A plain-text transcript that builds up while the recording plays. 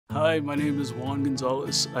Hi, my name is Juan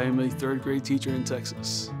Gonzales. I am a third grade teacher in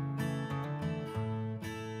Texas.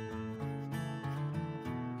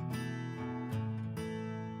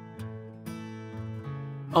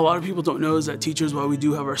 A lot of people don't know is that teachers, while we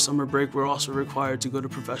do have our summer break, we're also required to go to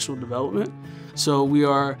professional development. So we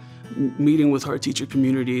are meeting with our teacher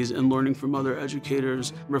communities and learning from other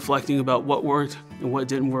educators, reflecting about what worked and what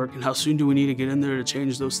didn't work and how soon do we need to get in there to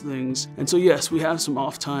change those things. And so yes, we have some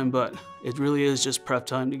off time, but it really is just prep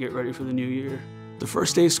time to get ready for the new year. The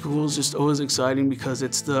first day of school is just always exciting because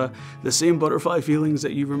it's the same butterfly feelings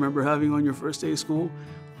that you remember having on your first day of school.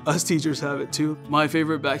 Us teachers have it too. My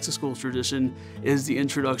favorite back to school tradition is the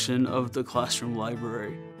introduction of the classroom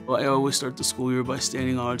library. I always start the school year by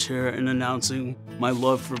standing on a chair and announcing my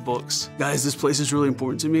love for books. Guys, this place is really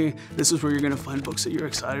important to me. This is where you're gonna find books that you're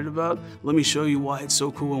excited about. Let me show you why it's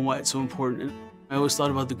so cool and why it's so important. I always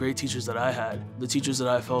thought about the great teachers that I had, the teachers that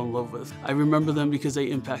I fell in love with. I remember them because they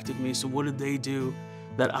impacted me, so what did they do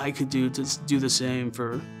that I could do to do the same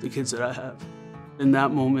for the kids that I have? In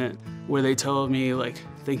that moment where they tell me like,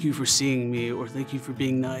 thank you for seeing me, or thank you for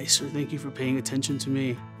being nice, or thank you for paying attention to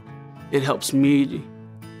me, it helps me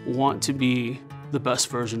want to be the best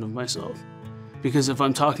version of myself. Because if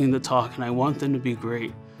I'm talking the talk and I want them to be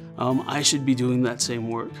great, I should be doing that same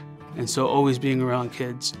work. And so always being around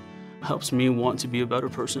kids helps me want to be a better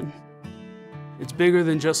person. It's bigger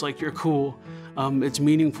than just like you're cool. It's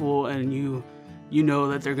meaningful, and you know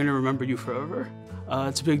that they're gonna remember you forever.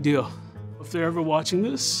 It's a big deal. If they're ever watching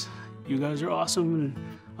this, you guys are awesome,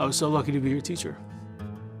 and I was so lucky to be your teacher.